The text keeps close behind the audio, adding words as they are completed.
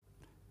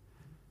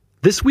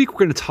This week, we're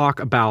going to talk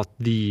about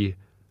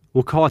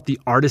we'll call it the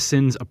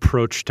artisan's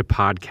approach to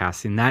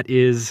podcasting. That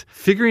is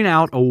figuring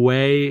out a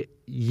way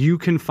you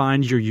can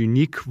find your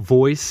unique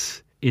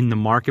voice in the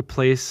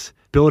marketplace,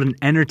 build an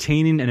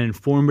entertaining and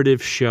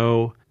informative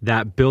show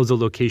that builds a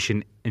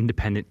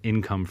location-independent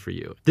income for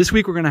you. This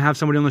week, we're going to have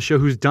somebody on the show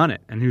who's done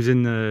it and who's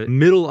in the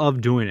middle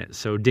of doing it.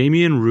 So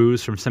Damian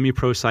Roos from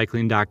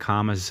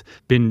semiprocycling.com has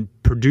been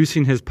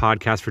producing his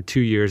podcast for 2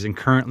 years and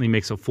currently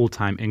makes a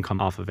full-time income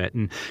off of it.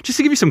 And just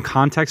to give you some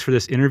context for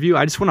this interview,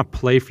 I just want to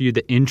play for you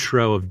the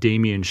intro of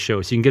Damian's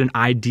show so you can get an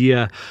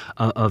idea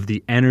of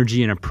the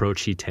energy and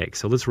approach he takes.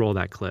 So let's roll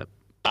that clip.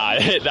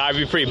 That'd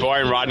be pretty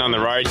boring riding on the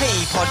road.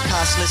 Hey,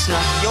 podcast listener,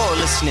 you're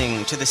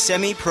listening to the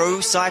Semi-Pro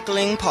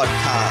Cycling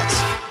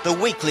Podcast, the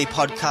weekly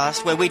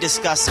podcast where we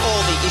discuss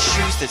all the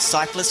issues that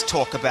cyclists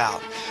talk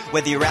about.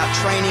 Whether you're out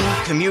training,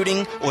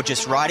 commuting, or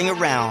just riding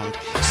around,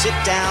 sit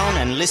down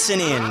and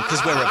listen in,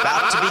 because we're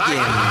about to begin.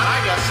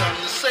 I got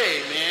something to say,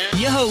 man.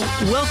 Yo,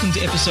 welcome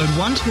to episode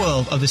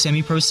 112 of the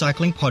Semi-Pro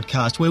Cycling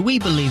Podcast, where we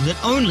believe that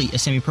only a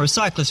semi-pro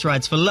cyclist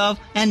rides for love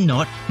and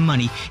not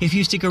money. If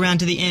you stick around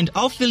to the end,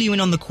 I'll fill you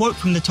in on the quote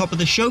from the top of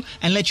the show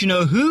and let you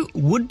know who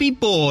would be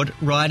bored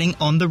riding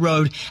on the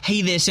road.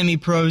 Hey there,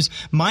 semi-pros.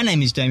 My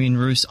name is Damian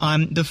Roos.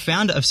 I'm the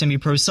founder of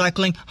Semi-Pro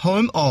Cycling,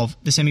 home of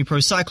the Semi-Pro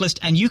Cyclist,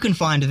 and you can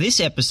find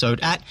this episode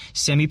at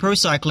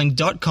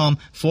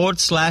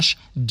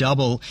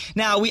semiprocycling.com/double.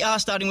 Now, we are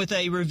starting with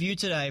a review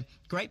today.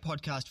 Great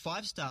podcast,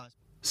 5 stars.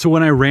 So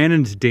when I ran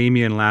into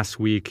Damian last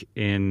week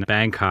in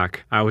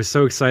Bangkok, I was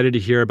so excited to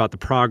hear about the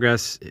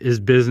progress his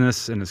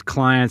business and his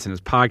clients and his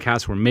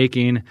podcasts were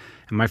making.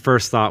 And my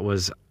first thought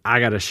was,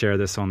 I got to share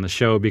this on the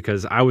show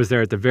because I was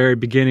there at the very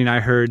beginning. I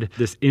heard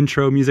this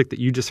intro music that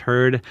you just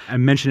heard. I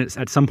mentioned it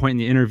at some point in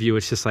the interview.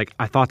 It's just like,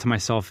 I thought to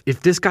myself,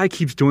 if this guy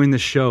keeps doing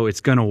this show,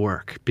 it's going to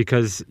work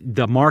because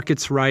the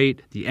market's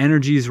right, the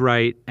energy's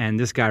right, and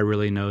this guy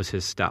really knows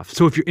his stuff.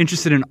 So if you're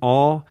interested in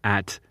all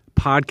at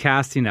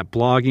podcasting, at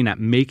blogging, at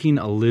making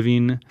a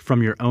living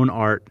from your own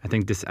art, I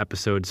think this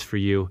episode's for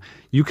you.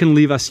 You can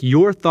leave us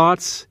your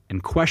thoughts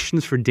and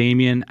questions for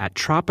Damian at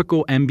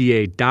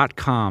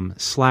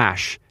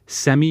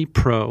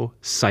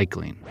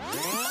tropicalmba.com/semiprocycling.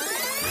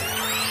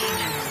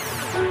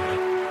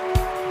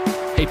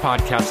 Hey,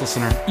 podcast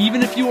listener,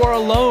 even if you are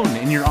alone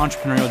in your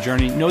entrepreneurial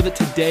journey, know that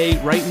today,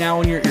 right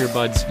now in your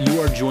earbuds, you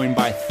are joined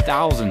by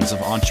thousands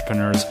of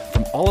entrepreneurs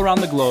from all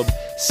around the globe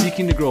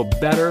seeking to grow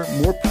better,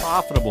 more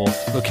profitable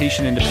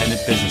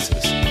location-independent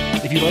businesses.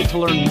 If you'd like to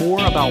learn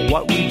more about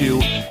what we do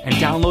and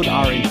download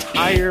our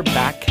entire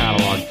back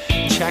catalog,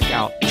 check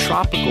out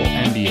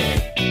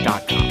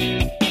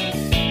tropicalmba.com.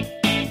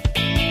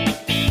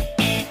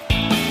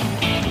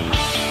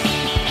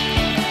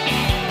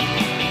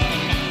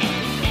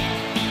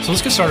 So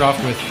let's get started off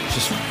with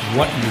just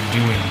what you're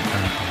doing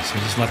currently. So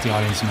just let the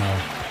audience know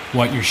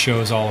what your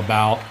show is all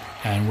about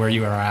and where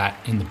you are at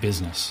in the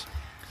business.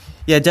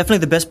 Yeah, definitely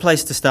the best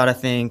place to start, I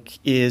think,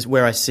 is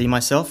where I see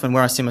myself. And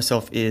where I see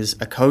myself is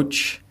a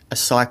coach, a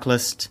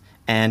cyclist,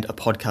 and a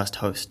podcast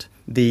host.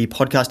 The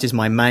podcast is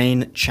my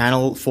main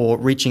channel for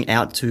reaching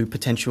out to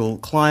potential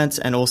clients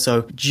and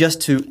also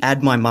just to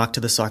add my mark to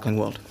the cycling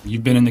world.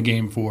 You've been in the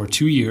game for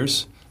 2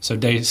 years, so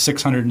day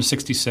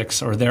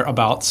 666 or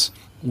thereabouts.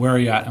 Where are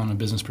you at on a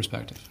business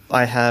perspective?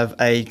 I have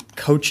a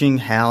coaching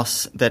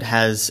house that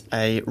has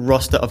a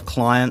roster of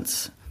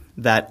clients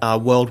that are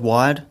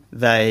worldwide.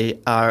 They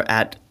are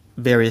at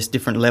various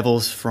different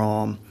levels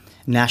from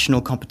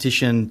national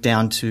competition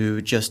down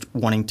to just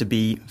wanting to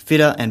be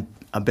fitter and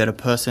a better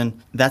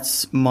person.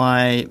 That's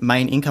my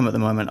main income at the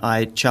moment.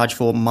 I charge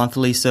for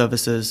monthly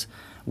services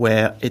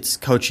where it's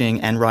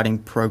coaching and writing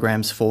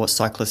programs for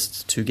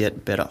cyclists to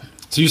get better.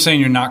 So you're saying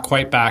you're not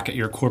quite back at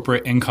your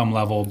corporate income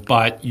level,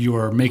 but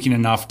you're making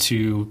enough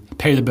to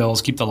pay the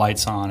bills, keep the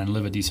lights on, and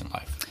live a decent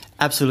life.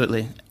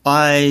 Absolutely.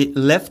 I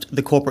left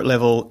the corporate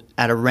level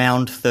at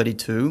around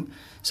 32,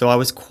 so I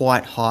was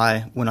quite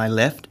high when I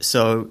left.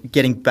 So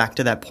getting back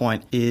to that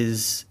point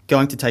is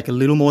going to take a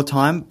little more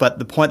time, but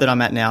the point that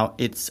I'm at now,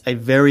 it's a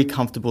very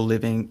comfortable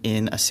living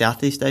in a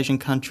Southeast Asian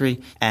country,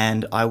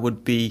 and I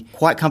would be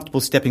quite comfortable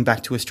stepping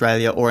back to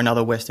Australia or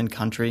another Western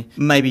country,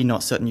 maybe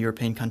not certain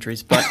European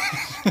countries, but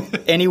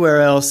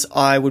anywhere else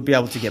I would be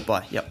able to get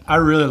by. Yep. I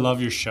really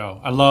love your show.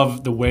 I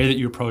love the way that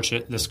you approach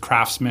it, this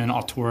craftsman,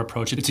 auteur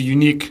approach. It's a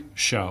unique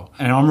show,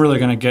 and I'm really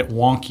going to get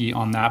wonky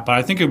on that, but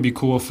I think it would be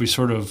cool if we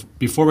sort of,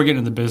 before we get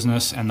into the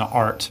business and the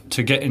art,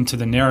 to get into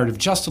the narrative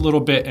just a little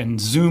bit and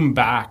zoom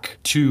back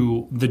to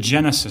the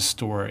genesis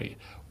story.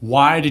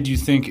 Why did you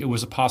think it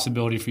was a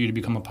possibility for you to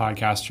become a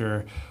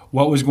podcaster?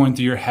 What was going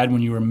through your head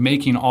when you were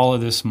making all of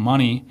this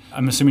money?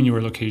 I'm assuming you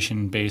were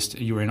location-based.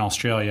 You were in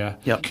Australia.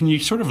 Yep. Can you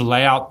sort of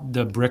lay out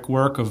the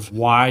brickwork of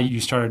why you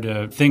started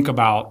to think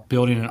about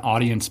building an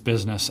audience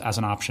business as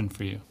an option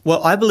for you?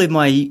 Well, I believe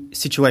my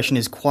situation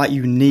is quite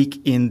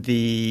unique in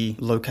the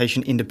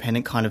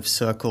location-independent kind of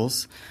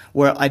circles,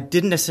 where I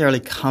didn't necessarily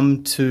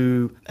come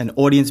to an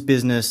audience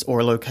business or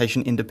a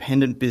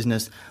location-independent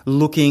business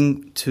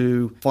looking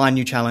to find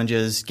new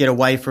challenges, get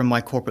away from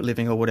my corporate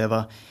living or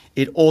whatever.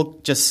 It all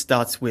just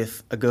starts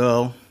with a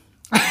girl.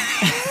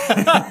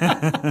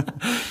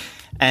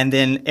 And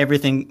then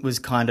everything was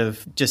kind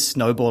of just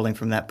snowballing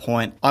from that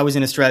point. I was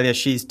in Australia,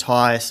 she's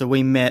Thai, so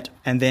we met,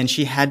 and then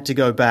she had to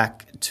go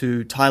back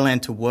to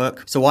Thailand to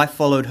work. So I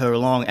followed her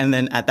along. And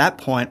then at that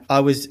point, I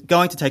was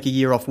going to take a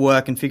year off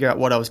work and figure out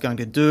what I was going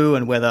to do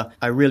and whether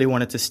I really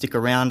wanted to stick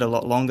around a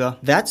lot longer.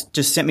 That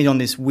just sent me on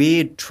this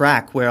weird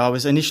track where I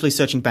was initially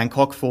searching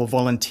Bangkok for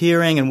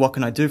volunteering and what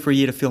can I do for a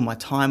year to fill my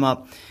time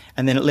up.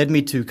 And then it led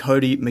me to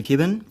Cody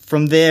McKibben.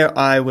 From there,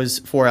 I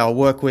was 4-hour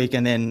work week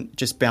and then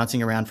just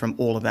bouncing around from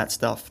all of that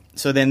stuff.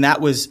 So then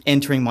that was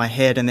entering my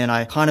head. And then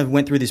I kind of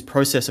went through this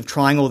process of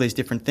trying all these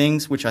different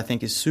things, which I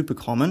think is super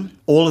common.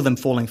 All of them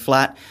falling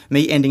flat.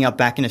 Me ending up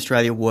back in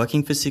Australia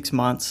working for 6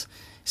 months,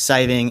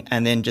 saving,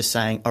 and then just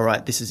saying, all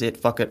right, this is it.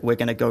 Fuck it. We're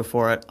going to go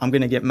for it. I'm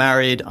going to get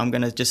married. I'm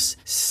going to just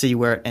see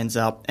where it ends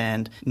up.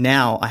 And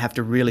now I have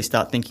to really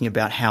start thinking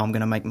about how I'm going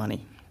to make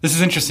money. This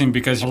is interesting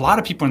because a lot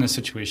of people in this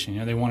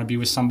situation, they want to be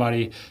with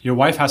somebody. Your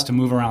wife has to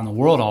move around the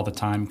world all the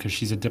time because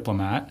she's a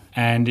diplomat.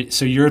 And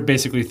so you're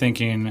basically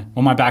thinking,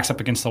 well, my back's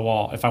up against the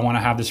wall. If I want to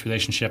have this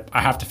relationship,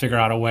 I have to figure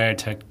out a way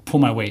to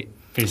pull my weight,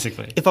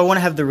 basically. If I want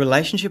to have the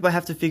relationship, I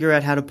have to figure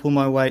out how to pull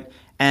my weight.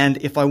 And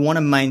if I want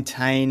to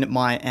maintain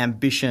my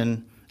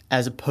ambition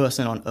as a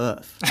person on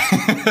Earth.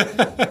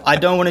 I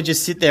don't want to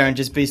just sit there and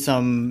just be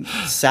some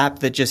sap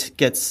that just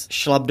gets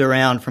schlubbed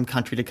around from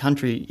country to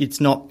country. It's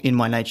not in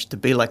my nature to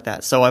be like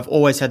that. So I've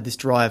always had this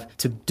drive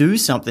to do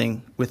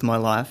something with my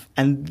life.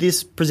 And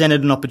this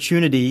presented an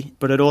opportunity,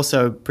 but it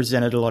also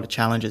presented a lot of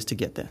challenges to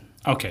get there.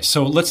 Okay,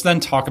 so let's then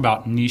talk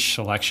about niche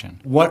selection.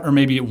 What are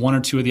maybe one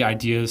or two of the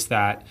ideas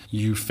that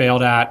you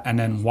failed at, and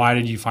then why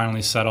did you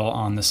finally settle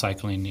on the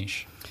cycling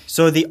niche?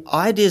 So the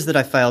ideas that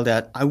I failed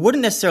at, I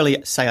wouldn't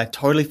necessarily say I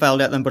totally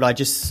failed at them, but I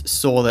just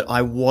saw that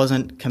I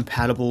wasn't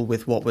compatible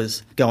with what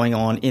was going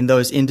on in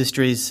those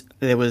industries.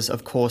 There was,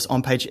 of course,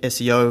 on-page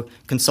SEO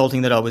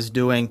consulting that I was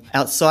doing.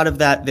 Outside of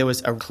that, there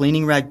was a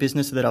cleaning rag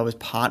business that I was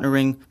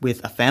partnering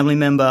with a family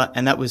member,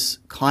 and that was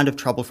kind of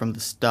trouble from the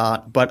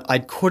start. But I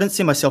couldn't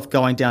see myself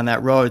going down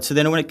that road. So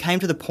then when it came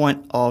to the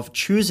point of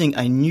choosing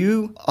a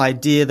new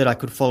idea that I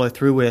could follow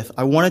through with,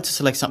 I wanted to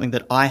select something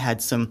that I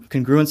had some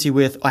congruency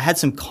with. I had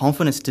some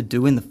confidence to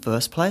do in the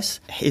first place.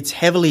 It's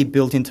heavily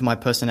built into my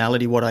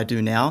personality, what I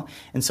do now.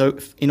 And so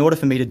in order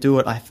for me to do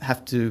it, I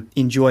have to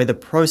enjoy the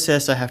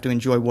process. I have to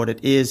enjoy what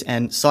it is.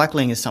 And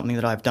cycling is something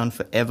that I've done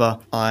forever.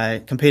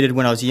 I competed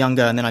when I was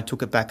younger and then I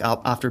took it back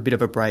up after a bit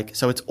of a break.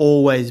 So it's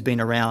always been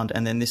around.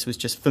 And then this was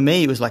just, for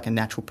me, it was like a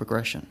natural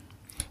progression.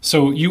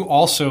 So you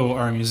also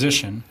are a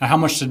musician. How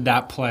much did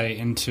that play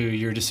into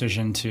your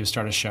decision to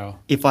start a show?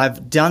 If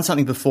I've done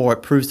something before,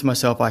 it proves to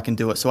myself I can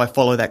do it. So I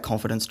follow that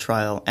confidence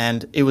trail.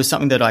 And it was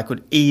something that I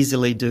could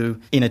easily do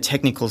in a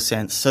technical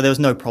sense. So there was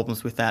no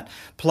problems with that.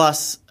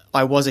 Plus,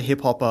 I was a hip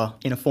hopper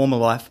in a former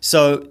life.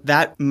 So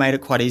that made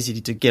it quite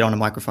easy to get on a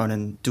microphone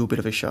and do a bit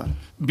of a show.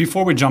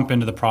 Before we jump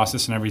into the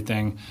process and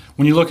everything,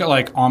 when you look at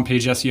like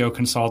on-page SEO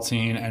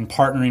consulting and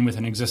partnering with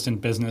an existing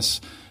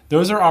business,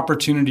 those are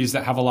opportunities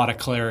that have a lot of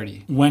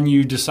clarity. When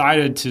you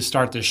decided to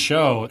start this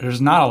show, there's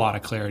not a lot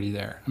of clarity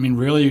there. I mean,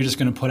 really, you're just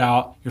going to put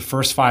out your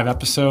first 5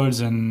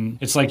 episodes and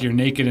it's like you're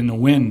naked in the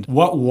wind.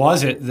 What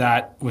was it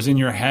that was in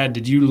your head?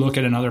 Did you look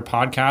at another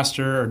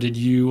podcaster or did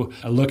you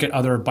look at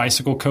other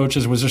bicycle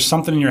coaches? Was there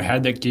something in your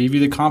head that gave you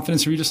the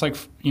confidence, or were you just like,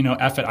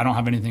 F it, I don't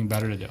have anything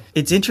better to do?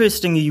 It's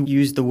interesting you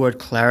use the word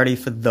clarity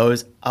for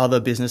those other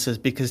businesses,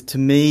 because to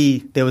me,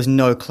 there was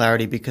no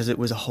clarity because it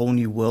was a whole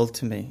new world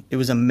to me. It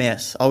was a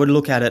mess. I would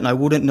look at it and I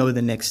wouldn't know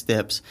the next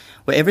steps.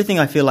 Where everything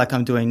I feel like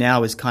I'm doing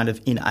now is kind of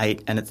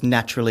innate and it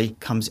naturally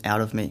comes out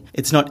of me.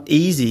 It's not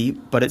easy,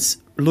 but it's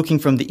looking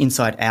from the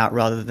inside out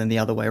rather than the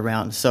other way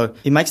around. So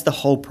it makes the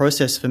whole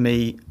process for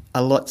me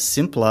a lot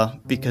simpler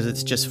because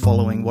it's just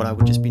following what I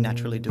would just be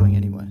naturally doing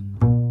anyway.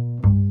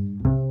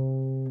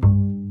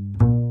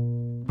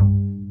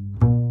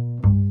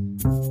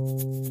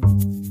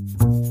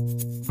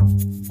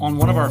 On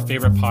one of our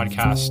favorite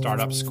podcasts,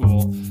 Startup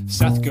School,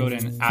 Seth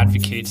Godin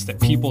advocates that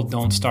people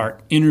don't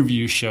start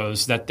interview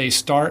shows, that they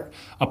start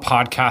a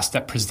podcast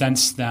that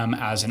presents them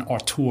as an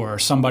auteur,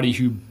 somebody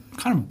who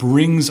kind of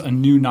brings a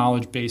new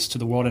knowledge base to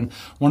the world. And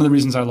one of the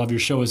reasons I love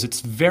your show is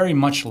it's very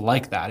much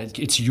like that.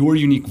 It's your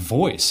unique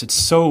voice. It's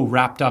so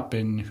wrapped up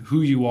in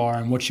who you are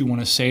and what you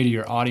want to say to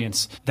your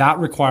audience. That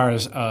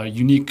requires a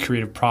unique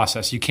creative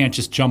process. You can't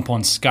just jump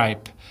on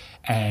Skype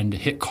and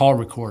hit call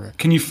recorder.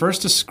 Can you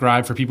first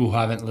describe for people who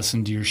haven't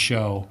listened to your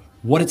show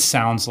what it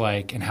sounds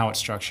like and how it's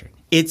structured?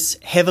 It's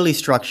heavily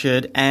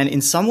structured, and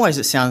in some ways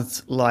it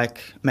sounds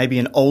like maybe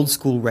an old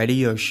school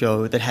radio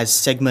show that has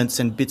segments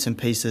and bits and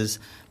pieces.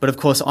 But of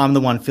course, I'm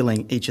the one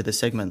filling each of the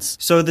segments.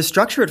 So the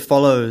structure it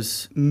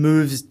follows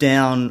moves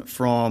down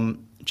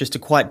from just a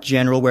quite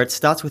general, where it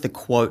starts with a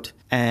quote.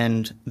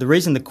 And the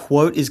reason the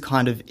quote is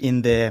kind of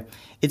in there,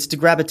 it's to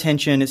grab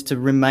attention, it's to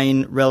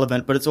remain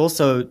relevant, but it's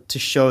also to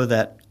show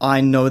that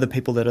I know the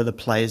people that are the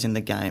players in the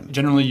game.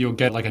 Generally, you'll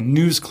get like a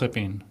news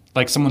clipping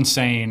Like someone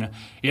saying,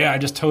 yeah, I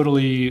just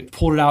totally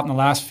pulled it out in the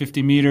last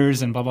 50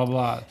 meters and blah, blah,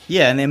 blah.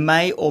 Yeah, and there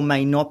may or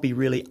may not be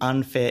really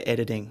unfair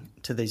editing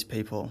to these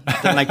people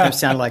that make them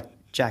sound like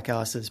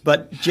jackasses.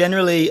 But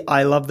generally,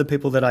 I love the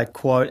people that I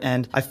quote,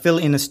 and I fill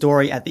in a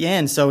story at the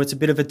end. So it's a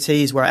bit of a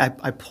tease where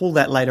I pull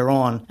that later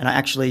on and I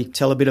actually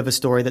tell a bit of a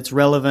story that's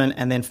relevant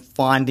and then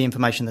find the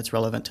information that's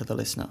relevant to the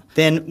listener.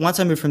 Then once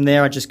I move from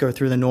there, I just go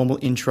through the normal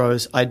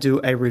intros. I do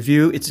a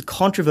review. It's a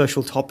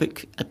controversial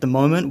topic at the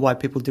moment, why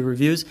people do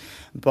reviews,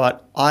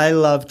 but I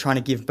love trying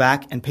to give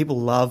back and people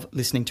love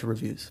listening to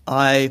reviews.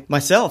 I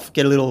myself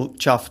get a little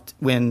chuffed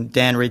when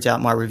Dan reads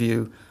out my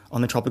review on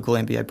the Tropical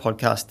MBA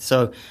podcast.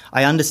 So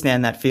I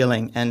understand that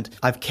feeling and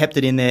I've kept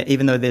it in there.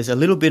 Even though there's a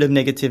little bit of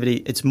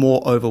negativity, it's more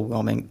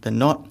overwhelming than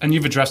not. And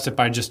you've addressed it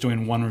by just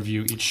doing one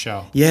review each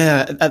show.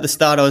 Yeah, at the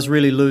start I was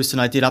really loose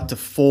and I did up to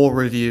 4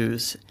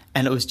 reviews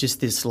and it was just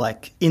this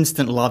like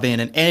instant love in,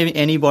 and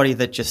anybody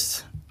that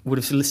just would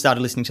have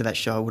started listening to that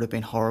show would have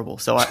been horrible.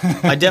 So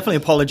I definitely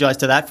apologize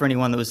to that for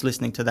anyone that was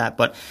listening to that.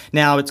 But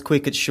now it's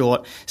quick, it's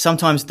short.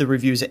 Sometimes the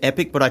reviews are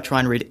epic, but I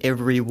try and read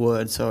every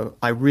word. So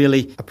I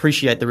really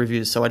appreciate the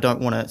reviews, so I don't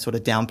want to sort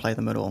of downplay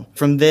them at all.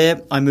 From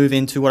there, I move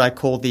into what I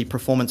call the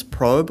Performance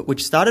Probe,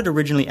 which started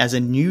originally as a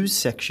news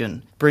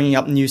section, bringing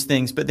up news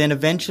things. But then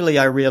eventually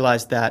I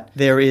realized that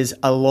there is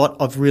a lot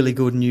of really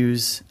good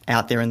news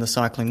out there in the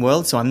cycling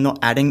world. So I'm not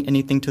adding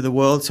anything to the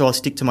world. So I'll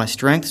stick to my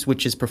strengths,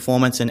 which is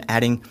performance and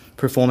adding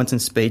performance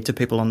and speed to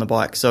people on the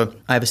bike. So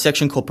I have a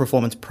section called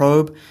Performance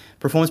Probe.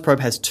 Performance Probe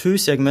has 2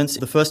 segments.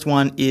 The first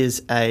one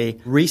is a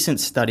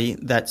recent study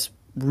that's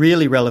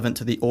really relevant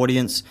to the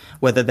audience,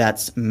 whether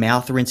that's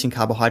mouth rinsing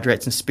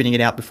carbohydrates and spitting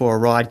it out before a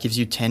ride gives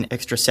you 10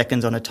 extra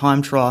seconds on a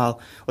time trial,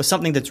 or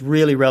something that's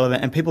really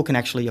relevant and people can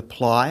actually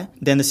apply.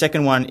 Then the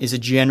second one is a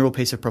general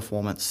piece of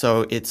performance.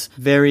 So it's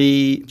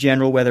very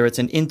general, whether it's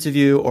an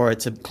interview or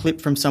it's a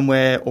clip from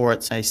somewhere or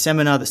it's a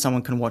seminar that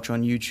someone can watch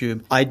on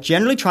YouTube. I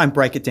generally try and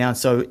break it down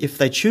so if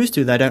they choose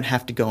to, they don't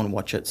have to go and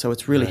watch it. So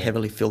it's really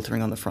heavily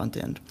filtering on the front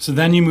end. So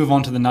then you move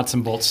on to the nuts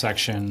and bolts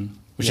section,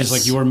 which is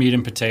like your meat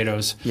and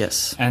potatoes.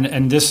 Yes.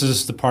 And this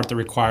is the part that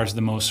requires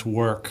the most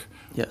work.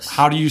 Yes.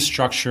 How do you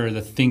structure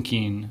the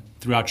thinking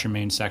throughout your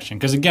main section?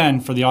 Because again,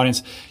 for the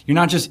audience, you're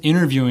not just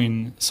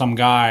interviewing some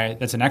guy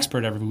that's an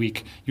expert every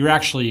week. You're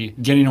actually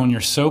getting on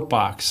your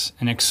soapbox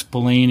and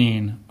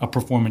explaining a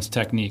performance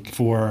technique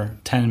for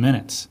 10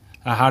 minutes.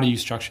 How do you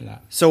structure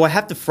that? So I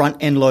have to front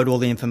end load all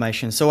the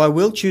information. So I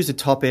will choose a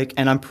topic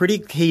and I'm pretty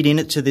keyed in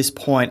it to this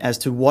point as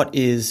to what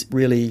is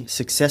really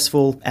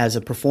successful as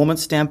a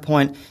performance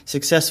standpoint,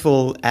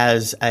 successful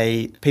as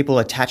a people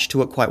attach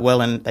to it quite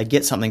well and they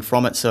get something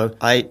from it. So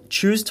I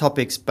choose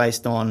topics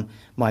based on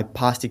my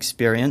past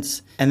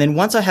experience. And then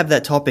once I have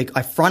that topic,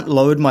 I front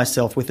load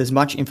myself with as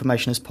much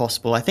information as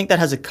possible. I think that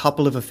has a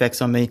couple of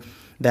effects on me,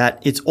 that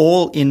it's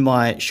all in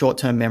my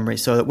short-term memory,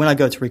 so that when I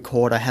go to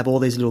record, I have all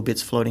these little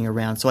bits floating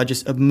around. So I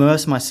just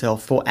immerse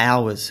myself for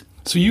hours.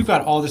 So you've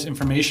got all this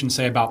information,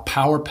 say, about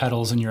power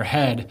pedals in your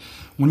head.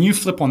 When you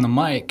flip on the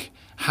mic,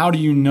 how do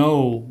you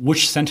know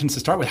which sentence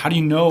to start with? How do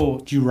you know,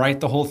 do you write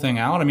the whole thing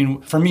out? I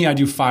mean, for me, I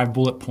do 5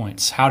 bullet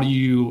points. How do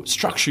you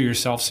structure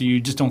yourself so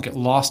you just don't get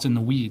lost in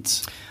the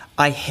weeds?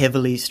 I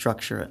heavily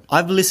structure it.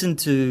 I've listened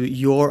to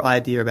your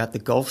idea about the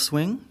golf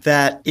swing,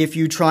 that if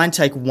you try and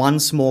take one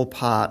small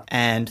part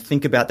and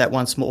think about that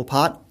one small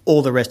part,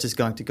 all the rest is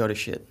going to go to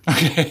shit.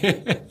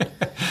 Okay.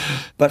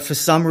 But for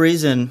some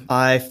reason,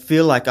 I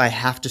feel like I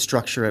have to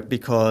structure it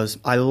because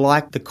I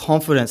like the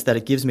confidence that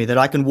it gives me, that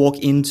I can walk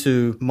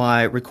into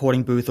my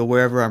recording booth or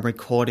wherever I'm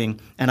recording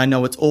and I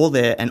know it's all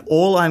there and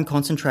all I'm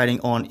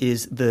concentrating on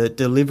is the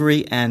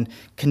delivery and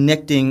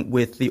connecting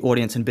with the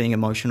audience and being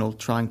emotional,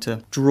 trying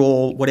to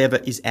draw whatever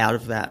is out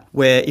of that.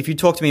 Where if you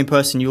talk to me in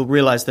person, you'll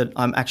realize that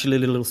I'm actually a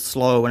little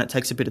slow and it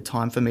takes a bit of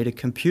time for me to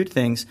compute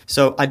things.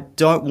 So I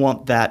don't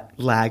want that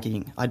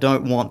lagging. I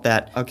don't want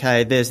that,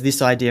 okay, there's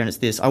this idea and it's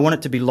this. I want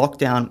it to be locked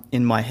down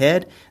in my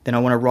head, then I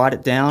want to write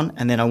it down,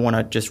 and then I want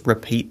to just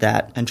repeat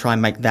that and try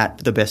and make that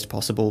the best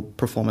possible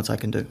performance I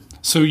can do.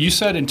 So you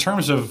said in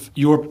terms of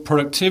your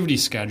productivity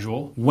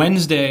schedule,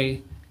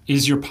 Wednesday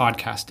is your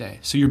podcast day.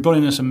 So you're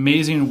building this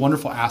amazing,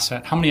 wonderful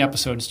asset. How many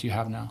episodes do you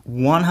have now?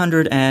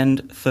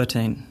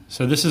 113.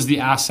 So this is the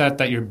asset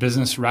that your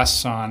business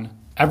rests on.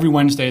 Every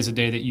Wednesday is a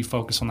day that you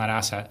focus on that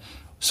asset.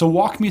 So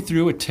walk me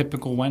through a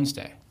typical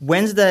Wednesday.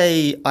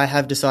 Wednesday, I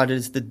have decided,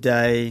 is the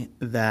day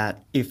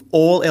that if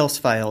all else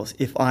fails,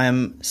 if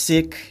I'm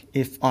sick,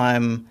 if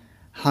I'm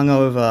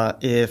hungover,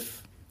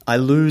 if I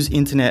lose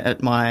internet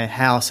at my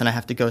house and I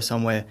have to go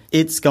somewhere,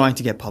 it's going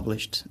to get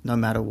published no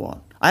matter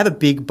what. I have a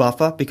big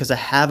buffer because I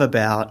have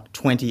about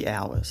 20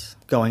 hours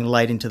going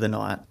late into the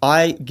night.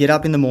 I get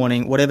up in the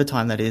morning, whatever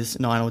time that is,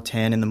 9 or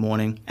 10 in the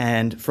morning,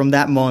 and from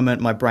that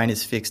moment, my brain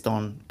is fixed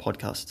on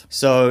podcast.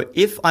 So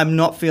if I'm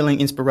not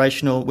feeling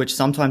inspirational, which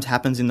sometimes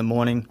happens in the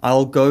morning,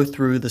 I'll go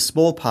through the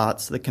small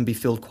parts that can be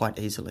filled quite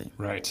easily.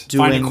 Right.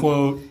 Find a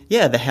quote.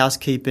 Yeah, the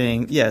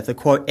housekeeping. Yeah, the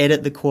quote,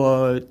 edit the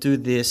quote, do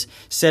this,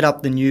 set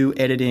up the new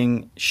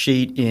editing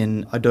sheet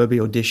in Adobe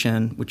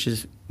Audition, which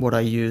is what I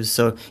use.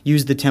 So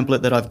use the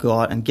template that I've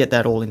got and get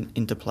that all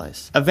into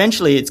place.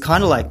 Eventually, it's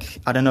kind of like,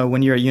 I don't know,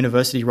 when you're at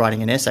university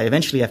writing an essay,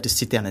 eventually you have to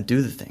sit down and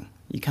do the thing.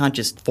 You can't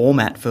just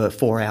format for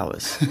 4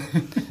 hours.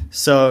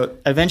 So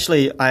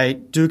eventually I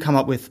do come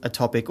up with a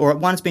topic, or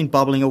one's been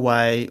bubbling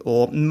away,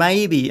 or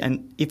maybe,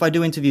 and if I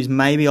do interviews,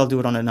 maybe I'll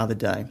do it on another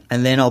day.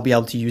 And then I'll be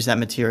able to use that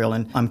material,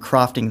 and I'm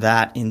crafting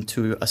that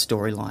into a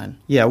storyline.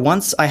 Yeah,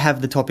 once I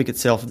have the topic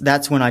itself,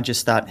 that's when I just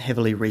start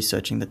heavily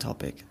researching the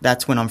topic.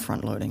 That's when I'm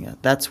front loading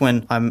it. That's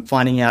when I'm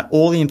finding out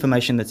all the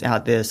information that's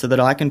out there so that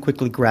I can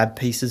quickly grab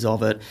pieces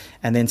of it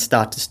and then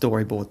start to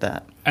storyboard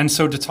that. And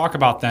so to talk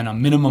about then a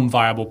minimum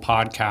viable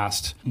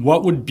podcast,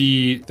 what would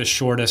be the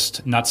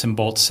shortest nuts and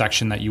bolts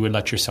section that you would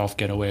let yourself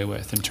get away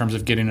with in terms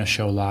of getting a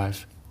show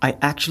live? I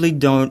actually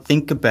don't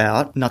think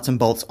about nuts and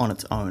bolts on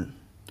its own.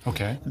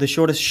 Okay. The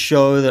shortest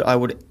show that I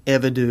would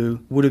ever do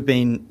would have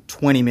been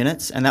 20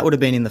 minutes, and that would have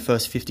been in the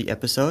first 50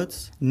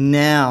 episodes.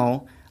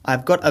 Now,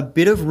 I've got a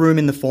bit of room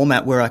in the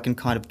format where I can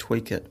kind of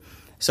tweak it.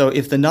 So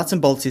if the nuts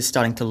and bolts is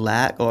starting to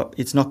lag, or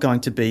it's not going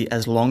to be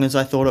as long as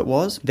I thought it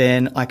was,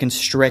 then I can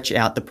stretch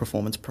out the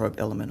performance probe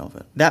element of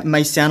it. That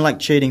may sound like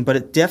cheating, but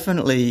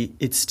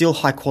it's still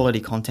high quality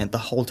content the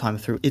whole time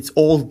through. It's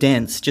all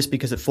dense. Just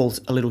because it falls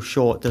a little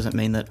short doesn't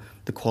mean that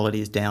the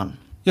quality is down.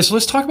 Yeah, so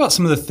let's talk about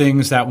some of the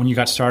things that when you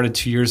got started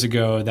 2 years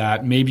ago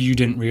that maybe you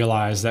didn't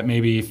realize, that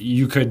maybe if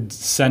you could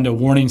send a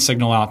warning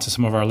signal out to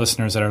some of our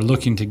listeners that are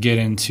looking to get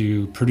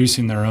into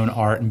producing their own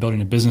art and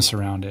building a business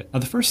around it.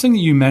 Now, the first thing that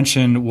you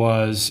mentioned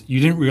was you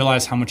didn't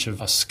realize how much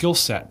of a skill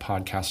set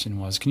podcasting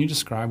was. Can you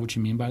describe what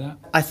you mean by that?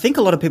 I think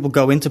a lot of people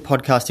go into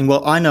podcasting.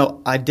 Well, I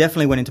know I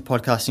definitely went into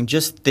podcasting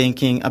just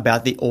thinking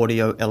about the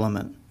audio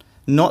element,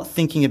 not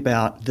thinking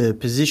about the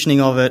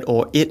positioning of it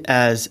or it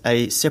as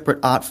a separate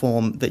art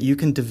form that you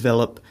can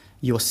develop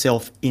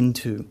yourself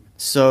into.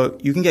 So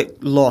you can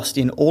get lost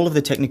in all of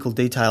the technical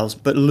details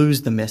but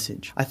lose the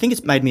message. I think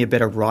it's made me a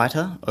better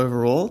writer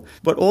overall,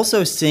 but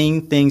also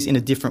seeing things in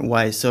a different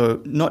way.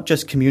 So not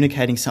just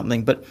communicating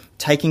something, but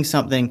taking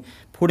something,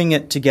 putting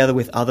it together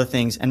with other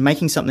things and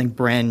making something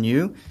brand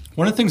new.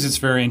 One of the things that's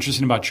very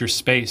interesting about your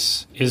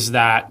space is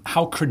that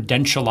how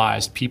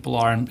credentialized people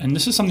are. And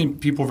this is something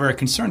people are very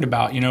concerned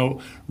about.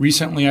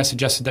 Recently I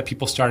suggested that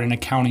people start an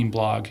accounting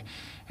blog.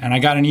 And I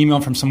got an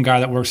email from some guy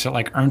that works at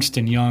like Ernst &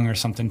 Young or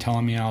something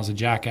telling me I was a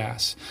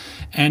jackass.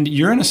 And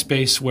you're in a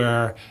space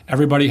where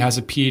everybody has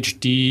a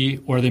PhD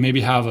or they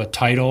maybe have a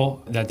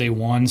title that they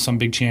won some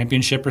big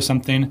championship or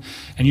something.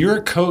 And you're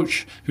a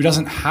coach who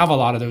doesn't have a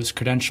lot of those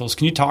credentials.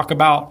 Can you talk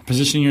about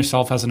positioning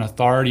yourself as an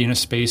authority in a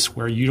space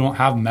where you don't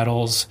have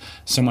medals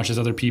so much as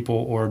other people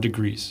or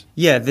degrees?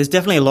 Yeah, there's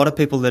definitely a lot of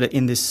people that are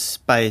in this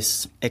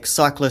space,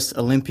 ex-cyclists,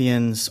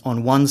 Olympians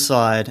on one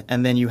side,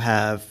 and then you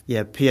have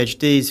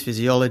PhDs,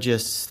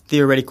 physiologists,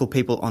 theoretical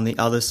people on the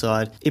other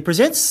side. It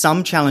presents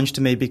some challenge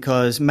to me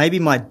because maybe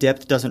my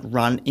depth doesn't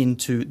run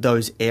into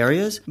those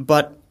areas,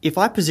 but if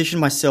I position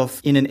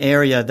myself in an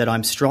area that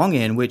I'm strong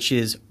in, which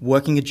is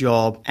working a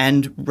job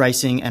and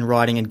racing and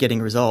riding and getting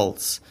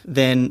results,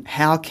 then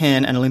how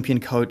can an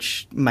Olympian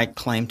coach make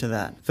claim to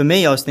that? For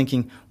me, I was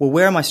thinking, well,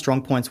 where are my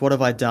strong points? What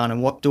have I done?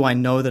 And what do I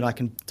know that I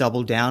can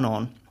double down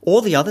on? All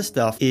the other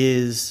stuff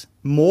is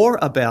more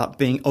about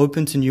being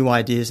open to new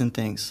ideas and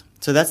things.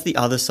 So that's the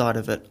other side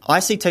of it.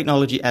 I see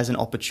technology as an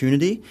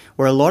opportunity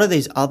where a lot of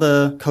these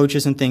other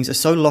coaches and things are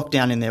so locked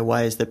down in their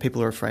ways that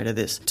people are afraid of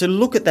this. To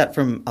look at that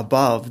from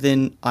above,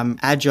 then I'm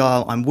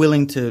agile, I'm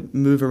willing to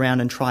move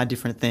around and try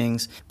different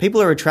things.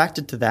 People are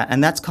attracted to that,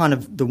 and that's kind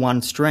of the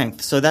one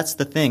strength. So that's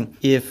the thing.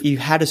 If you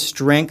had a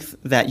strength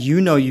that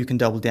you know you can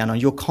double down on,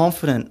 you're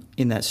confident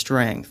in that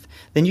strength,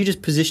 then you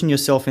just position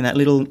yourself in that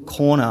little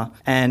corner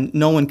and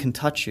no one can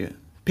touch you.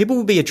 People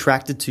will be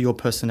attracted to your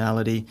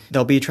personality.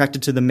 They'll be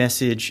attracted to the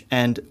message.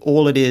 And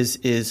all it is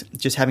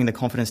just having the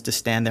confidence to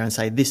stand there and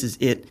say, this is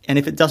it. And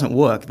if it doesn't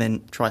work,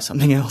 then try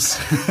something else.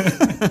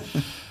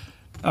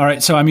 All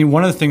right. So,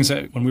 one of the things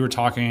that when we were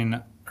talking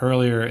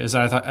earlier is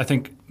I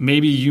think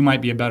maybe you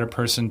might be a better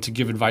person to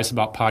give advice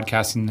about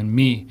podcasting than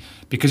me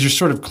because you're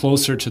sort of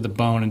closer to the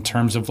bone in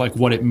terms of like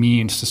what it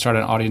means to start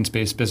an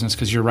audience-based business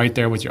because you're right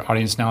there with your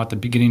audience now at the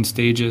beginning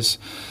stages.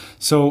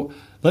 So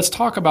let's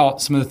talk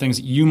about some of the things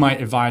that you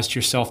might advise to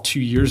yourself 2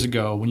 years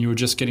ago when you were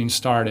just getting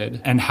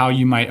started and how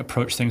you might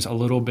approach things a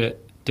little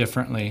bit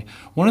differently.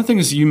 One of the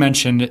things you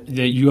mentioned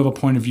that you have a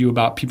point of view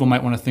about people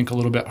might want to think a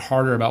little bit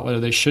harder about whether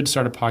they should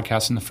start a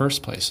podcast in the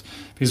first place.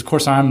 Because, of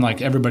course, I'm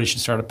like, everybody should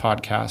start a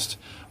podcast.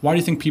 Why do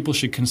you think people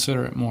should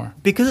consider it more?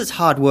 Because it's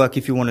hard work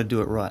if you want to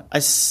do it right. I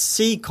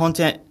see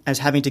content as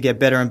having to get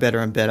better and better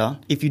and better.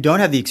 If you don't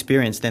have the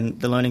experience, then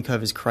the learning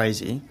curve is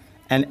crazy.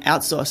 And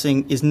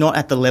outsourcing is not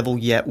at the level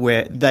yet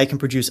where they can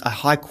produce a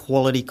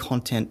high-quality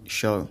content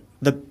show.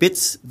 The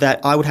bits that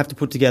I would have to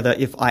put together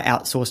if I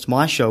outsourced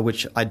my show,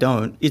 which I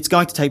don't, it's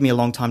going to take me a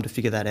long time to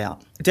figure that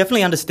out.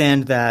 Definitely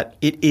understand that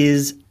it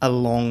is a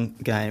long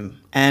game.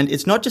 And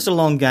it's not just a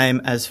long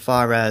game as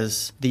far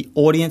as the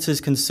audience is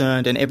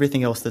concerned and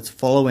everything else that's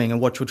following and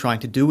what you're trying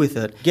to do with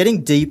it.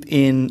 Getting deep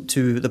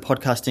into the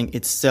podcasting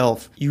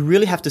itself, you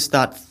really have to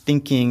start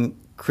thinking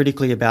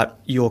critically about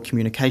your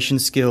communication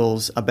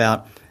skills,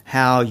 about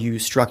how you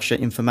structure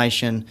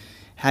information,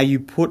 how you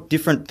put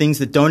different things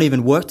that don't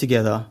even work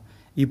together,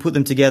 you put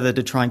them together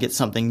to try and get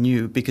something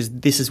new, because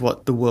this is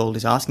what the world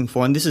is asking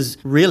for. And this is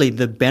really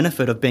the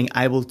benefit of being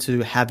able to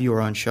have your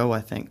own show,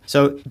 I think.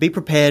 So be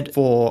prepared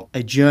for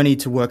a journey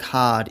to work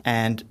hard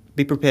and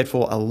be prepared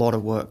for a lot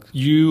of work.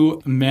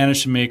 You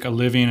managed to make a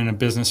living and a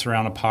business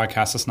around a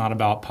podcast that's not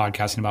about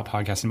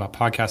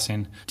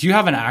podcasting. Do you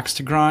have an axe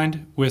to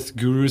grind with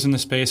gurus in the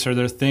space? Are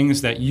there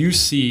things that you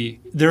see?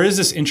 There is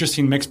this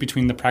interesting mix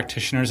between the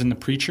practitioners and the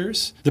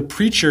preachers. The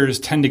preachers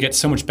tend to get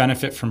so much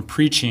benefit from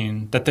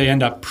preaching that they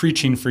end up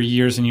preaching for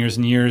years and years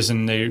and years,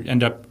 and they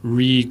end up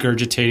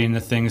regurgitating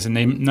the things, and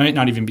they might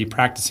not even be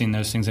practicing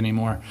those things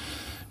anymore.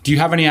 Do you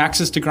have any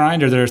axes to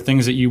grind? Are there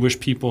things that you wish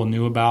people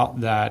knew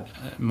about that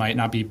might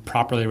not be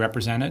properly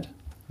represented?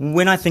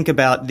 When I think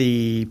about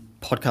the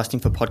podcasting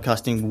for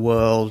podcasting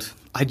world,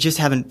 I just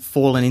haven't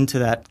fallen into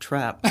that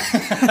trap.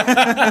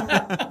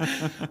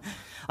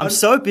 I'm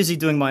so busy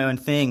doing my own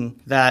thing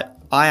that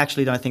I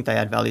actually don't think they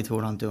add value to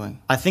what I'm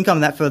doing. I think I'm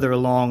that further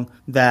along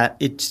that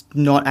it's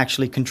not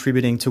actually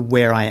contributing to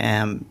where I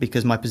am,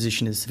 because my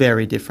position is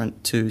very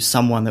different to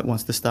someone that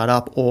wants to start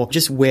up, or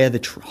just where the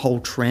whole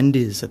trend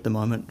is at the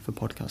moment for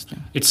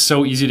podcasting. It's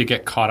so easy to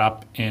get caught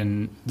up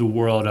in the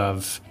world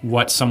of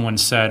what someone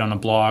said on a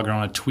blog or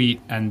on a tweet,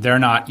 and they're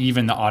not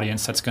even the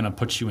audience that's going to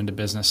put you into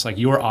business. Like,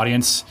 your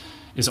audience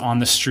is on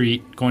the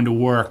street, going to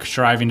work,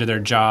 driving to their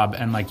job,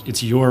 and like,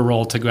 it's your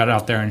role to get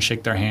out there and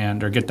shake their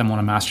hand, or get them on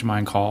a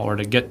mastermind call, or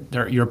to get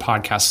your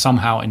podcast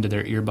somehow into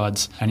their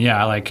earbuds. And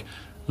yeah, like,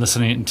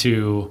 listening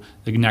to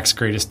the next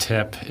greatest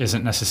tip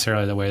isn't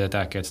necessarily the way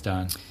that gets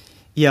done.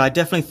 Yeah, I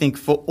definitely think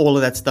for all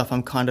of that stuff,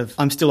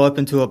 I'm still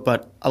open to it,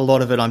 but a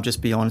lot of it I'm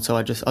just beyond, so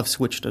I've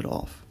switched it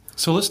off.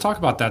 So let's talk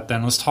about that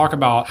then. Let's talk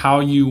about how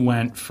you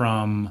went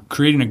from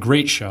creating a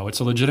great show. It's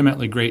a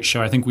legitimately great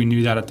show. I think we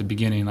knew that at the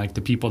beginning. Like,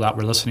 the people that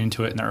were listening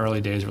to it in the early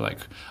days were like,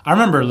 I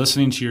remember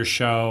listening to your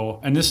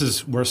show, and this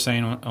is worth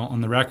saying on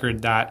the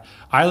record, that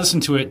I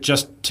listened to it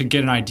just to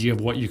get an idea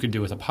of what you could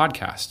do with a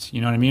podcast.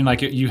 You know what I mean?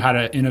 Like, you had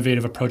an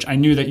innovative approach. I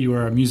knew that you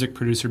were a music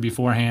producer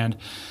beforehand.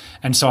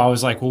 And so I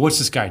was like, well, what's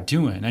this guy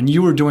doing? And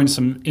you were doing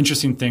some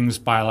interesting things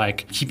by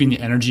like keeping the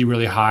energy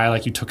really high.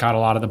 Like, you took out a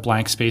lot of the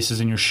blank spaces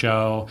in your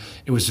show.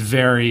 It was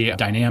very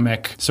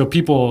dynamic. So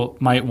people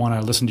might want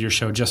to listen to your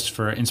show just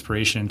for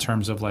inspiration in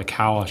terms of like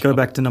how... Go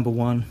back to number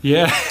one.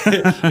 Yeah,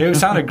 it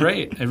sounded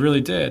great. It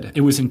really did.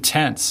 It was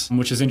intense,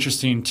 which is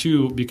interesting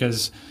too,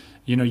 because,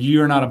 you know,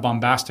 you're not a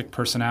bombastic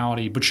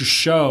personality, but your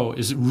show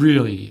is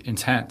really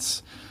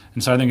intense.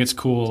 And so I think it's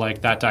cool,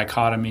 like, that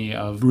dichotomy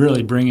of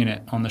really bringing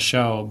it on the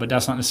show, but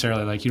that's not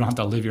necessarily like you don't have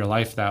to live your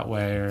life that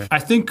way. Or I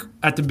think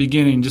at the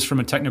beginning, just from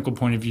a technical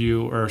point of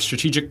view or a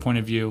strategic point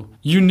of view,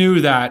 you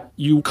knew that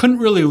you couldn't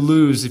really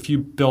lose if you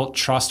built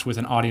trust with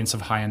an audience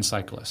of high-end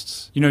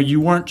cyclists. You know, you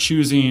weren't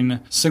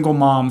choosing single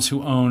moms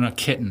who own a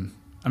kitten.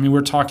 I mean,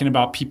 we're talking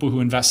about people who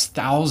invest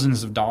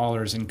thousands of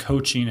dollars in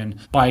coaching and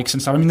bikes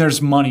and stuff. I mean,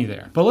 there's money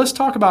there. But let's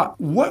talk about,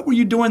 what were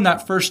you doing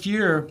that first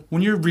year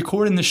when you're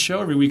recording this show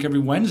every week, every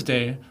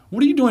Wednesday?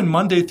 What are you doing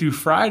Monday through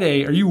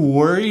Friday? Are you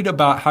worried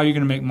about how you're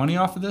going to make money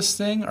off of this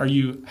thing? Are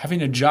you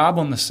having a job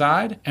on the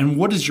side? And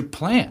what is your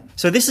plan?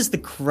 So this is the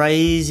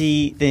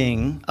crazy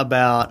thing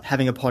about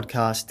having a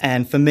podcast.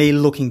 And for me,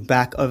 looking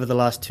back over the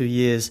last 2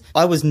 years,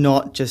 I was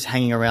not just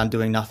hanging around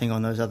doing nothing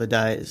on those other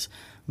days.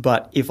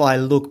 But if I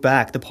look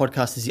back, the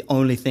podcast is the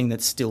only thing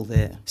that's still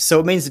there. So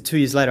it means that 2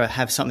 years later, I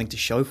have something to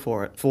show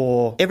for it.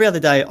 For every other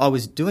day, I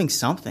was doing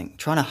something,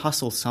 trying to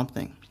hustle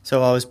something.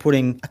 So I was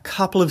putting a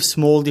couple of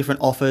small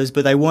different offers,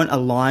 but they weren't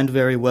aligned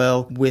very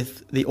well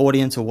with the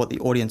audience or what the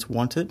audience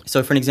wanted.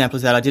 So for an example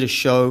is that I did a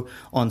show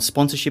on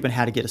sponsorship and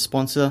how to get a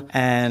sponsor,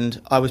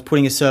 and I was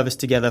putting a service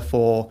together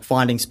for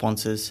finding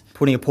sponsors,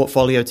 putting a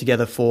portfolio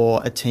together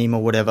for a team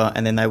or whatever,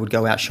 and then they would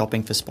go out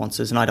shopping for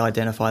sponsors, and I'd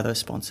identify those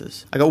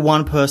sponsors. I got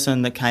one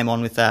person that came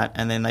on with that,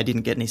 and then they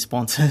didn't get any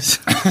sponsors.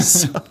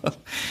 So,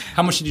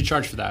 how much did you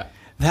charge for that?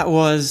 That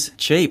was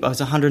cheap. It was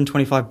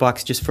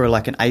 $125 just for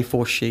like an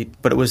A4 sheet,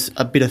 but it was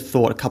a bit of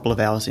thought, a couple of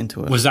hours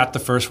into it. Was that the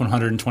first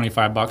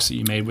 $125 that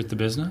you made with the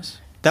business?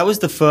 That was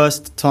the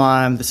first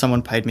time that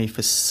someone paid me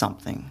for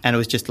something, and it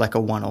was just like a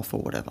one-off or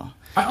whatever.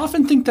 I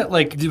often think that,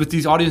 like, with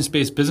these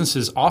audience-based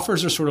businesses,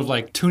 offers are sort of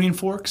like tuning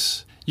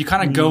forks. You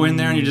kind of go in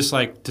there and you're just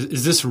like,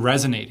 is this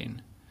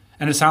resonating?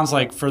 And it sounds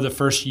like for the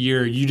first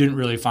year, you didn't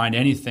really find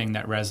anything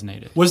that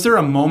resonated. Was there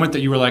a moment that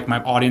you were like, my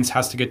audience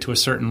has to get to a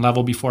certain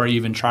level before I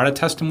even try to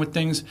test them with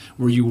things?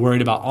 Were you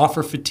worried about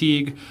offer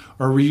fatigue?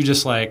 Or were you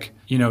just like,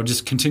 you know,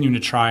 just continuing to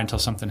try until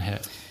something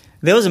hit?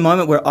 There was a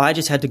moment where I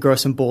just had to grow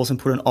some balls and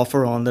put an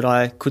offer on that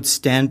I could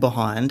stand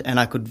behind and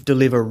I could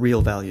deliver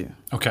real value.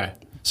 Okay.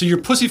 So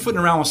you're pussyfooting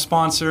around with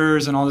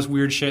sponsors and all this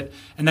weird shit,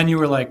 and then you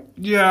were like,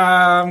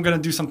 yeah, I'm going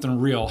to do something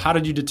real. How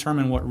did you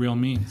determine what real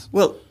means?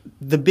 Well,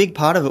 the big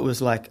part of it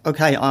was like,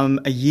 okay, I'm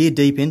a year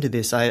deep into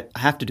this. I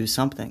have to do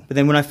something. But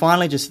then when I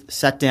finally just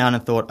sat down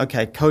and thought,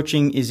 okay,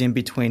 coaching is in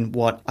between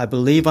what I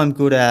believe I'm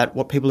good at,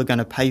 what people are going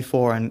to pay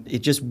for, and it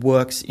just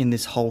works in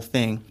this whole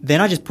thing.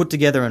 Then I just put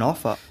together an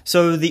offer.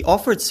 So the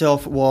offer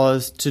itself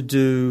was to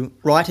do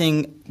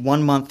writing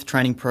 1 month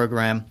training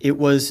program. It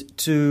was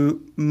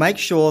to make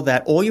sure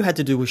that all you had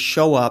to do was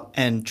show up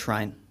and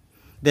train.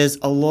 There's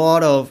a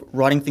lot of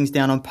writing things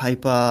down on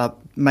paper,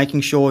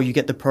 making sure you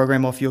get the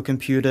program off your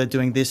computer,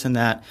 doing this and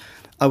that.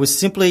 I was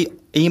simply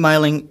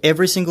emailing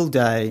every single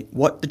day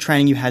what the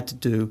training you had to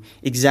do,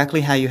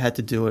 exactly how you had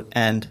to do it,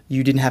 and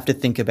you didn't have to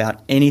think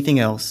about anything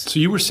else. So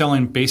you were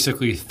selling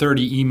basically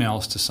 30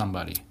 emails to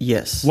somebody.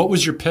 Yes. What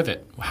was your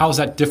pivot? How is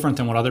that different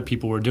than what other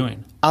people were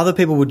doing? Other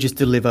people would just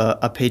deliver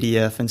a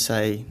PDF and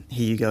say,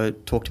 here you go,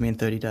 talk to me in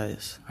 30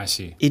 days. I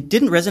see. It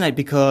didn't resonate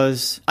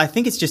because I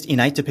think it's just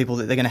innate to people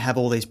that they're going to have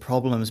all these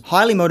problems.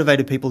 Highly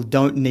motivated people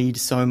don't need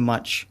so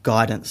much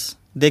guidance.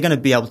 They're going to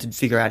be able to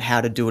figure out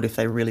how to do it if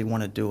they really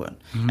want to do it.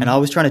 Mm-hmm. And I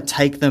was trying to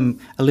take them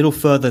a little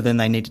further than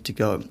they needed to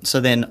go.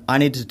 So then I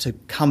needed to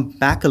come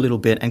back a little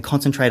bit and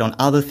concentrate on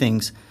other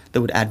things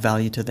that would add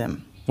value to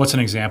them. What's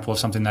an example of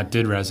something that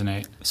did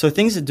resonate? So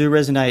things that do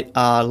resonate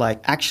are like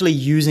actually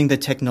using the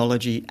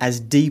technology as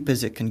deep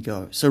as it can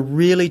go. So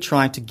really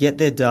trying to get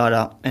their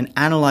data and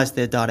analyze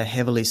their data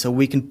heavily so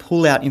we can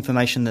pull out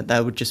information that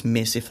they would just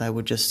miss if they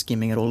were just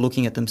skimming it or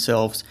looking at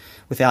themselves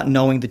without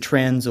knowing the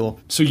trends or...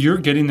 So you're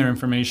getting their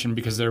information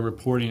because they're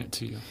reporting it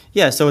to you?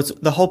 Yeah, so it's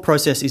the whole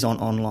process is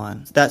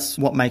online. That's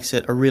what makes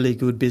it a really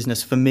good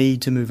business for me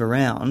to move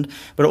around,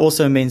 but it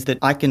also means that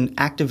I can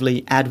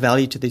actively add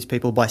value to these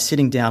people by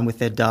sitting down with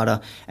their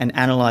data and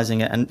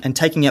analyzing it and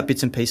taking out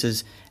bits and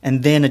pieces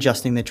and then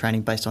adjusting their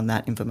training based on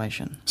that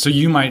information. So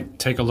you might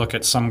take a look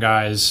at some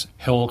guys'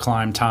 hill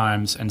climb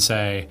times and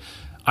say,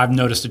 I've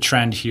noticed a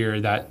trend here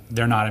that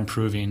they're not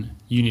improving.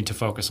 You need to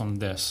focus on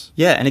this.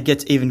 Yeah, and it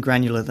gets even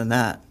granular than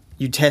that.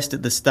 You test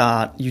at the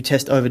start, you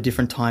test over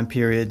different time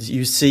periods,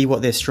 you see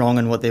what they're strong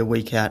and what they're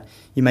weak at.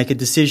 You make a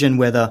decision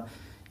whether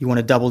you want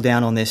to double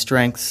down on their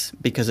strengths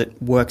because it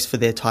works for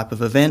their type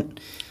of event.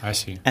 I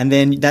see. And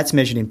then that's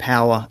measured in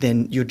power.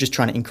 Then you're just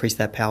trying to increase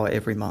that power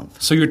every month.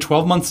 So you're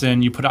 12 months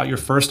in, you put out your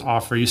first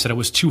offer. You said it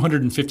was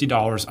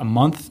 $250 a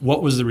month.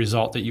 What was the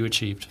result that you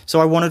achieved? So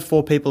I wanted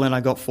 4 people and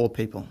I got 4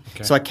 people.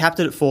 Okay. So I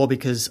capped it at 4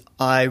 because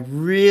I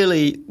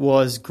really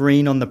was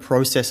green on the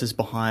processes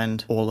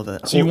behind all of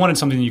it. So you wanted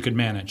something that you could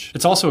manage.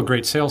 It's also a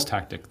great sales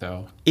tactic,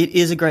 though. It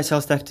is a great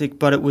sales tactic,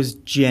 but it was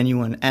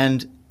genuine.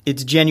 And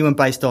it's genuine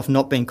based off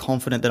not being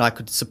confident that I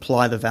could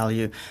supply the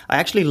value. I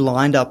actually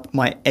lined up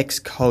my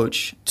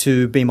ex-coach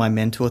to be my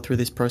mentor through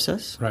this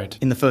process. Right.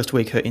 In the first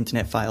week, her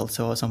internet failed,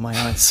 so I was on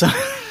my own. So...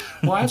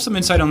 Well, I have some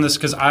insight on this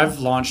because I've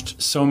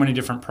launched so many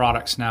different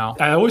products now.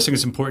 I always think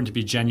it's important to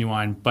be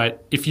genuine,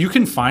 but if you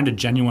can find a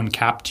genuine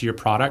cap to your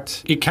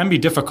product, it can be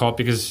difficult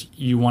because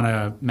you want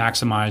to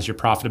maximize your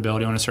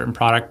profitability on a certain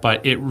product,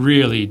 but it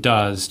really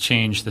does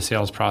change the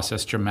sales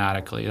process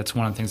dramatically. That's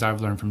one of the things I've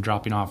learned from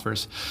dropping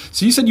offers.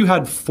 So you said you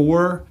had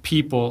 4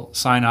 people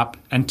sign up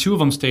and 2 of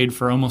them stayed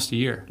for almost a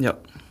year.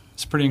 Yep.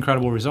 It's a pretty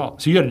incredible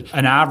result. So you had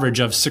an average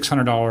of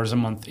 $600 a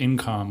month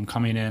income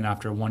coming in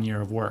after 1 year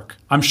of work.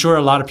 I'm sure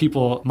a lot of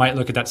people might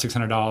look at that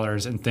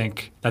 $600 and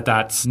think that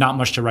that's not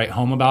much to write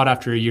home about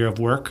after a year of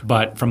work.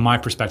 But from my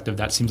perspective,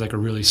 that seems like a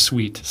really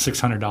sweet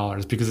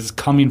 $600 because it's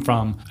coming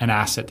from an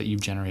asset that you've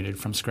generated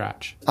from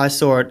scratch. I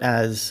saw it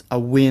as a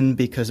win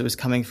because it was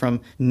coming from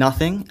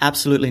nothing,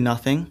 absolutely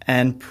nothing,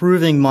 and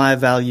proving my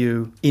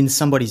value in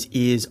somebody's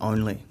ears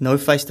only. No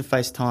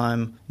face-to-face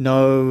time,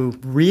 no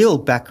real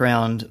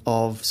background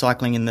of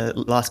cycling in the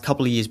last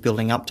couple of years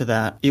building up to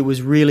that. It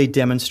was really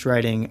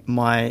demonstrating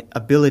my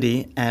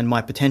ability and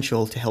my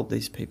potential to help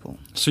these people.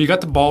 So you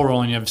got the ball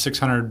rolling, you have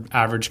 600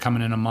 average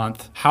coming in a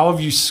month. How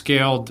have you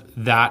scaled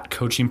that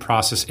coaching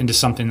process into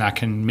something that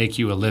can make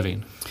you a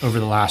living over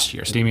the last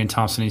year? So Damian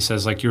Thompson, he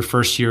says, like, your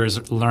first year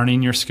is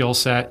learning your skill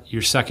set,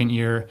 your second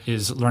year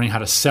is learning how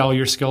to sell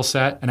your skill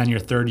set, and then your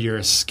third year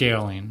is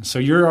scaling. So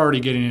you're already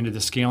getting into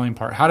the scaling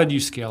part. How did you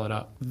scale it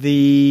up?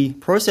 The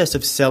process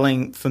of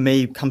selling for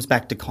me comes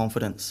back to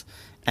confidence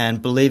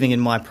and believing in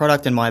my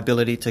product and my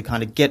ability to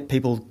kind of get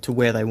people to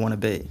where they want to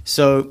be.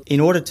 So in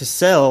order to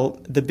sell,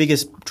 the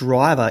biggest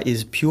driver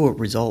is pure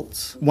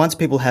results. Once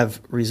people have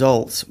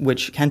results,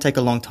 which can take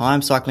a long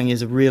time, cycling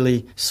is a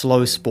really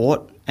slow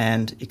sport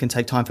and it can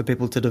take time for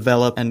people to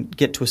develop and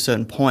get to a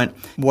certain point.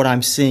 What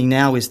I'm seeing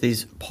now is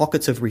these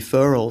pockets of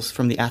referrals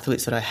from the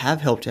athletes that I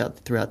have helped out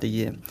throughout the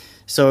year.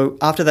 So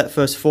after that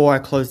first 4, I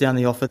closed down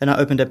the offer, then I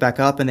opened it back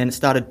up and then it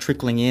started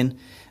trickling in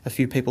a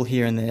few people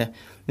here and there.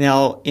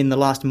 Now, in the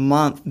last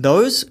month,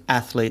 those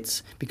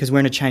athletes, because we're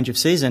in a change of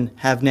season,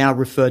 have now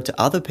referred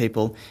to other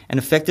people, and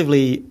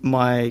effectively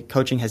my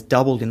coaching has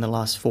doubled in the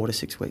last 4 to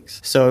 6 weeks.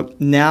 So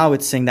now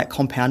it's seeing that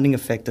compounding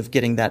effect of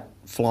getting that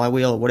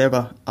flywheel or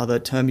whatever other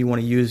term you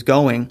want to use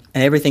going,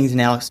 and everything's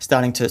now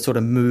starting to sort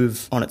of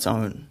move on its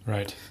own.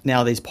 Right.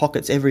 Now these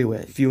pockets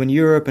everywhere. If you're in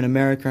Europe and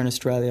America and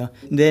Australia,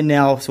 they're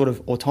now sort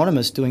of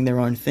autonomous, doing their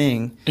own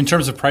thing. In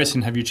terms of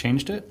pricing, have you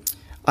changed it?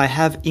 I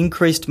have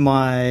increased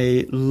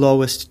my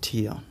lowest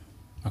tier.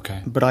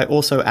 Okay. But I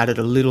also added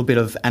a little bit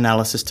of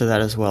analysis to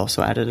that as well.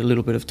 So I added a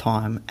little bit of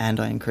time and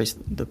I increased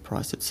the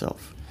price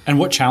itself. And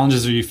what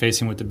challenges are you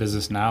facing with the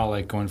business now,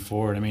 like going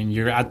forward? I mean,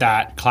 you're at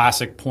that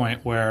classic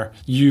point where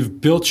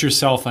you've built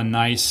yourself a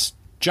nice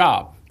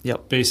job.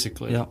 Yep.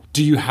 Basically. Yep.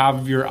 Do you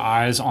have your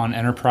eyes on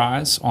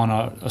enterprise, on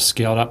a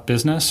scaled up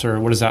business, or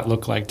what does that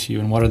look like to you?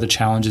 And what are the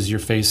challenges you're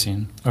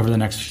facing over the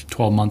next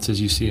 12 months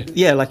as you see it?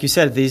 Yeah, like you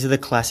said, these are the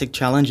classic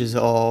challenges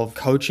of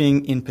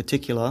coaching in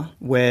particular,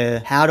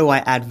 where how do I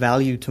add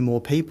value to more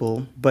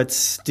people, but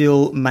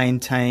still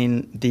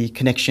maintain the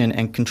connection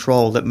and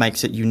control that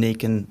makes it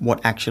unique and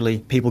what actually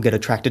people get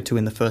attracted to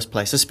in the first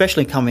place,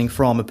 especially coming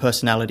from a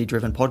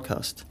personality-driven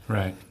podcast.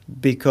 Right.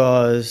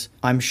 Because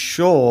I'm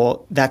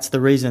sure that's the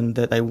reason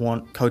that they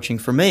want coaching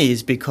from me,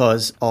 is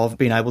because of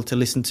being able to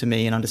listen to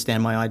me and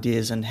understand my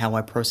ideas and how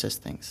I process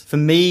things. For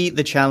me,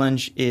 the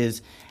challenge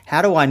is,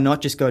 how do I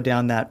not just go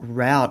down that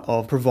route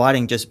of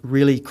providing just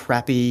really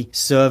crappy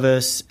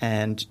service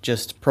and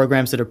just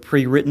programs that are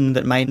pre-written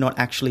that may not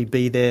actually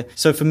be there?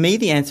 So for me,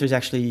 the answer is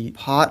actually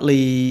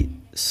partly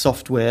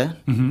software.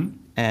 Mm-hmm.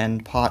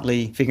 And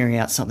partly figuring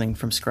out something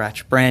from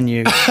scratch, brand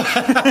new.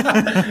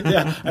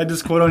 Yeah, I had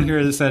this quote on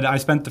here that said, I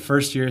spent the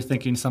first year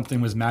thinking something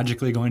was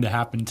magically going to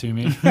happen to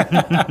me.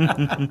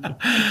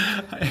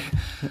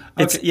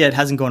 It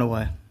hasn't gone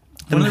away.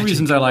 One of the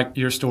reasons I like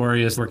your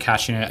story is we're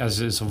catching it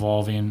as it's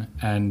evolving,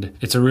 and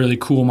it's a really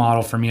cool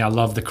model for me. I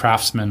love the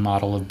craftsman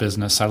model of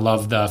business. I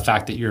love the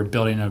fact that you're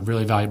building a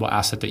really valuable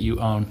asset that you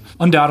own.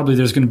 Undoubtedly,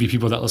 there's going to be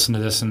people that listen to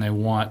this and they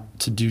want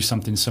to do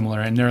something similar,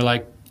 and they're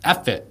like,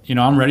 F it.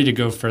 I'm ready to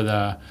go for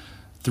the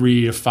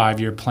 3 to 5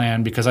 year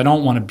plan because I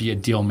don't want to be a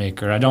deal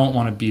maker. I don't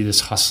want to be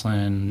this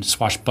hustling,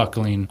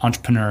 swashbuckling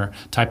entrepreneur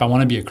type. I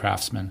want to be a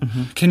craftsman.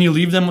 Mm-hmm. Can you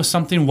leave them with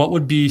something? What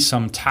would be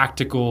some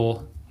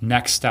tactical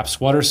next steps?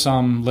 What are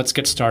some let's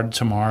get started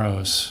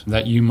tomorrows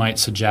that you might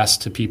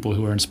suggest to people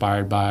who are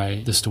inspired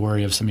by the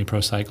story of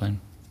semi-pro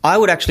cycling? I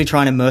would actually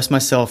try and immerse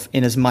myself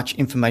in as much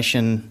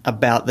information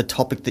about the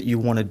topic that you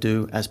want to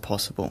do as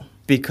possible,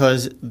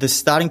 because the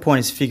starting point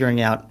is figuring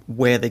out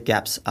where the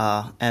gaps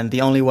are. And the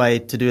only way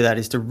to do that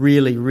is to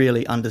really,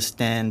 really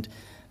understand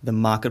the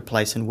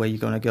marketplace and where you're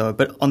going to go.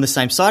 But on the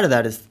same side of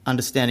that is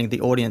understanding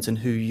the audience and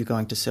who you're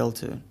going to sell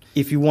to.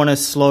 If you want a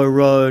slow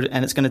road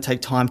and it's going to take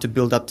time to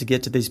build up to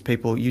get to these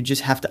people, you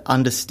just have to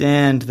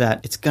understand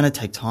that it's going to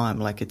take time.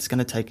 Like, it's going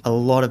to take a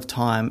lot of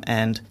time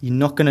and you're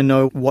not going to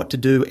know what to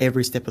do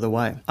every step of the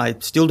way. I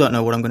still don't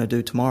know what I'm going to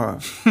do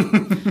tomorrow,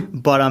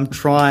 but I'm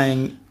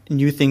trying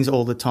new things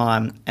all the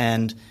time,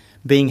 and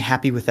being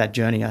happy with that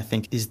journey, I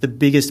think, is the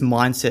biggest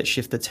mindset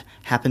shift that's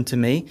happened to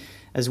me,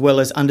 as well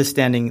as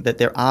understanding that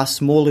there are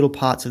small little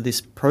parts of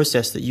this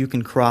process that you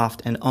can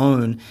craft and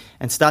own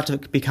and start to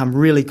become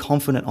really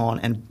confident on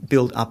and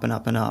build up and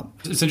up and up.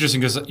 It's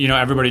interesting because,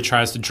 everybody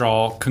tries to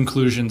draw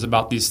conclusions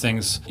about these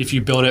things. If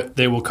you build it,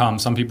 they will come.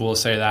 Some people will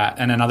say that.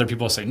 And then other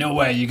people will say, no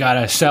way, you got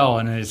to sell,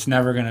 and it's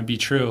never going to be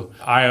true.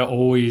 I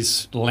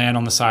always land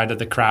on the side of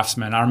the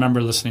craftsman. I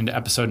remember listening to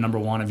episode number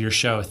 1 of your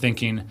show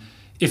thinking,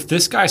 if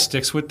this guy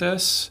sticks with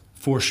this,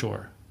 for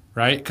sure,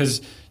 right?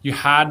 Because you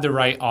had the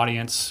right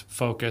audience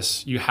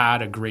focus. You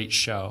had a great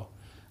show.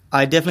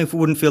 I definitely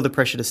wouldn't feel the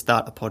pressure to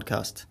start a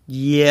podcast.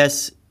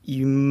 Yes,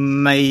 you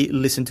may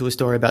listen to a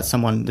story about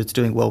someone that's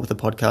doing well with a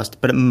podcast,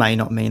 but it may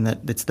not mean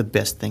that it's the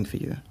best thing for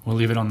you. We'll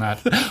leave it on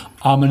that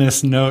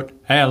ominous note.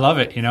 Hey, I love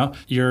it.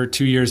 You're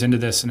 2 years into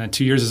this, and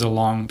 2 years is a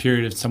long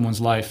period of someone's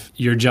life.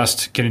 You're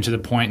just getting to the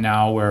point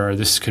now where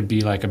this could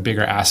be like a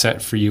bigger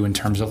asset for you in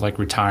terms of like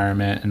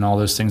retirement and all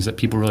those things that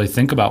people really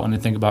think about when they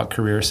think about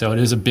career. So it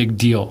is a big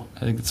deal.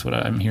 I think that's what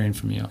I'm hearing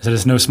from you. So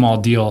it's no small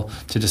deal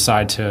to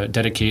decide to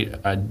dedicate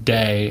a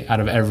day out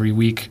of every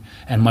week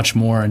and much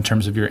more in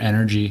terms of your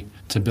energy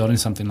to building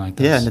something like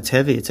this. Yeah, and it's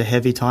heavy. It's a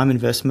heavy time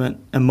investment.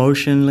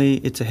 Emotionally,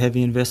 it's a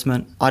heavy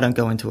investment. I don't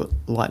go into it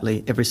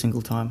lightly every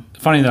single time.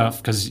 Funny though,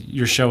 because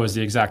your show is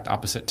the exact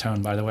opposite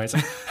tone, by the way. It's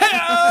like,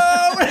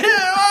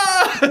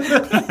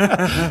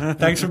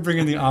 thanks for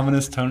bringing the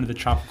ominous tone to the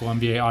Tropical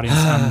MBA audience.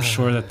 I'm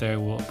sure that they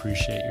will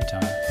appreciate your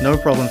time. No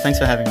problem. Thanks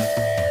for having me.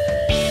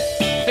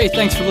 Hey,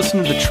 thanks for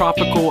listening to the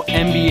Tropical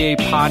MBA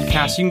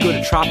podcast. You can go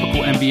to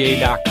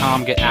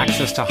tropicalmba.com, get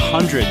access to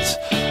hundreds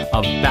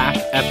of back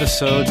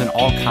episodes and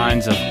all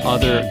kinds of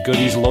other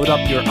goodies. Load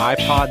up your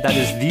iPod. That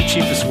is the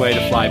cheapest way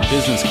to fly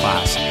business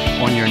class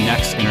on your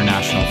next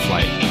international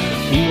flight.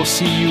 We will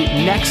see you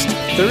next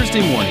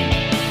Thursday morning,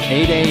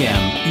 8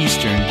 a.m.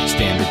 Eastern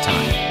Standard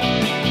Time.